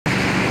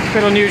A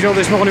bit unusual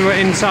this morning, we're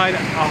inside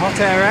a Hot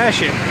Air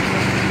Airship,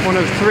 one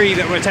of 3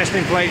 that we're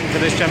testing plating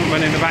for this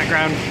gentleman in the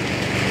background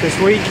this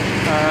week.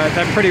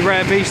 They're pretty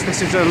rare beasts.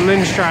 This is a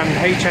Lindstrand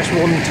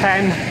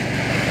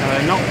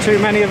HS110. Not too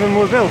many of them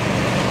were built.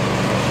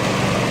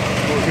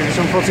 We'll give you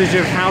some footage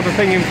of how the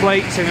thing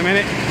inflates in a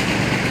minute.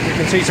 You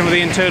can see some of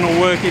the internal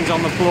workings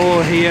on the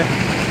floor here.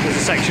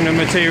 There's a section of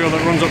material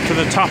that runs up to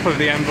the top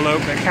of the envelope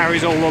that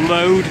carries all the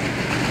load,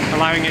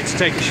 allowing it to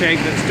take a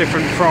shape that's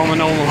different from a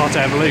normal hot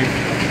air balloon.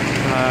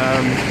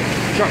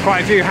 Got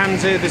quite a few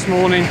hands here this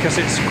morning because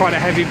it's quite a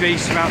heavy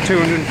beast, about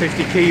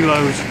 250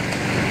 kilos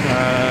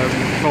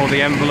for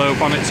the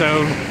envelope on its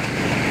own.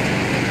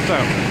 So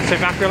sit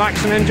back,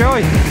 relax and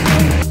enjoy.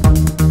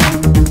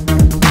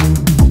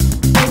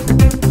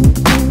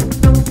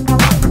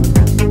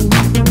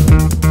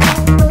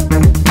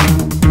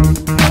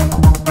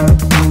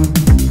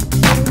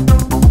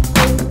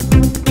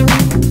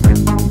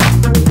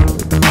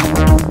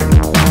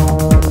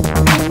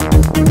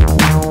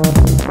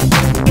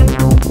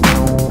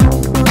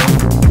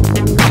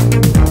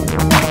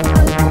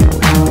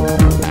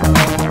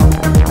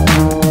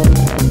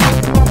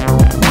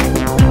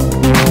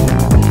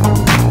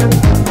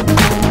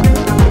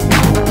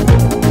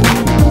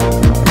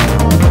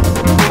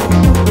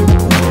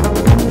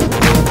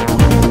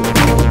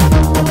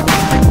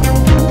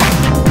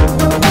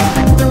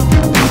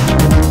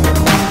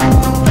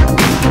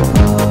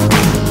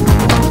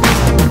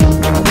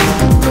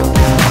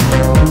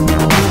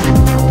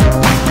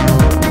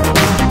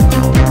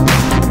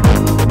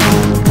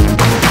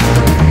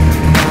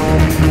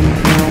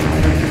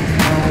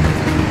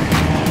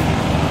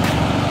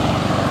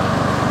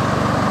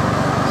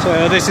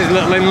 So this is a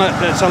little inlet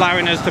that's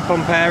allowing us to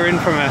pump air in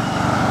from a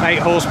 8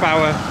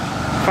 horsepower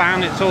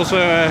fan. It's also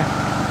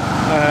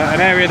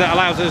an area that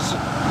allows us,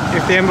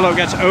 if the envelope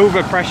gets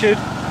over pressured,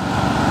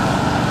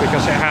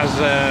 because it has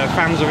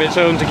fans of its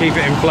own to keep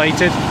it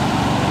inflated,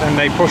 then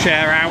they push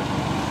air out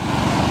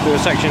through a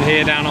section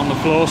here down on the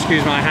floor,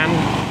 excuse my hand,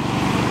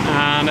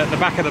 and at the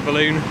back of the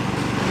balloon,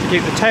 to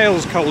keep the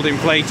tails cold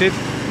inflated,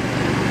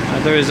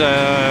 there is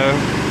a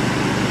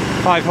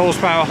 5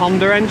 horsepower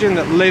Honda engine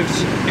that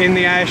lives in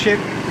the airship.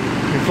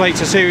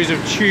 Inflates a series of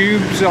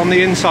tubes on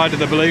the inside of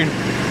the balloon,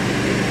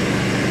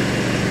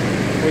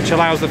 which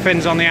allows the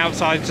fins on the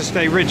outside to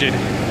stay rigid.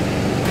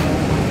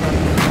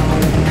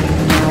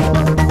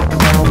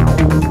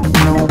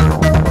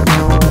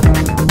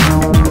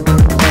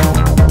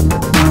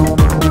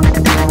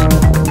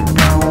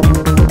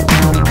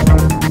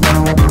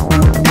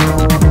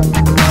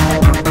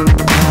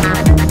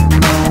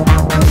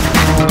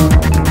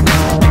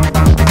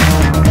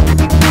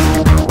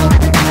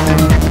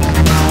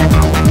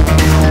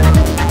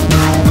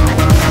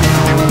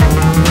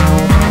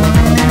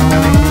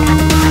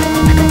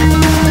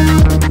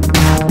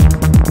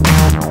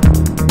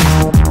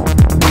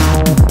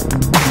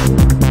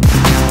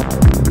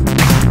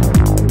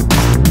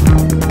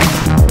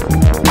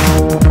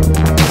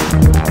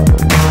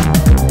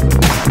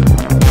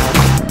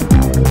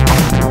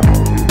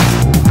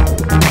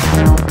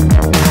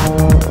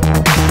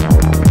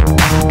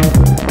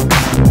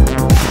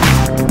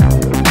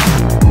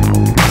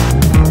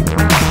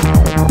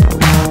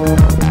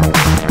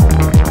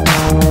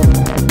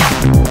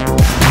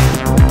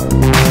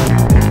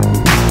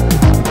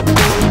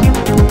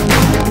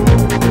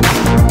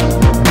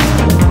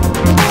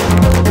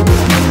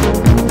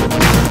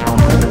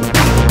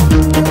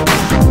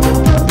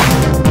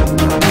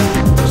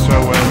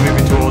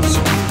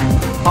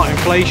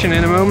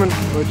 In a moment,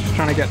 we're just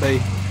trying to get the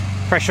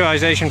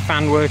pressurisation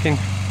fan working,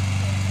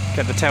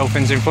 get the tail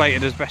fins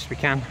inflated as best we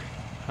can,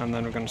 and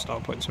then we're going to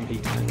start putting some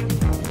heat in.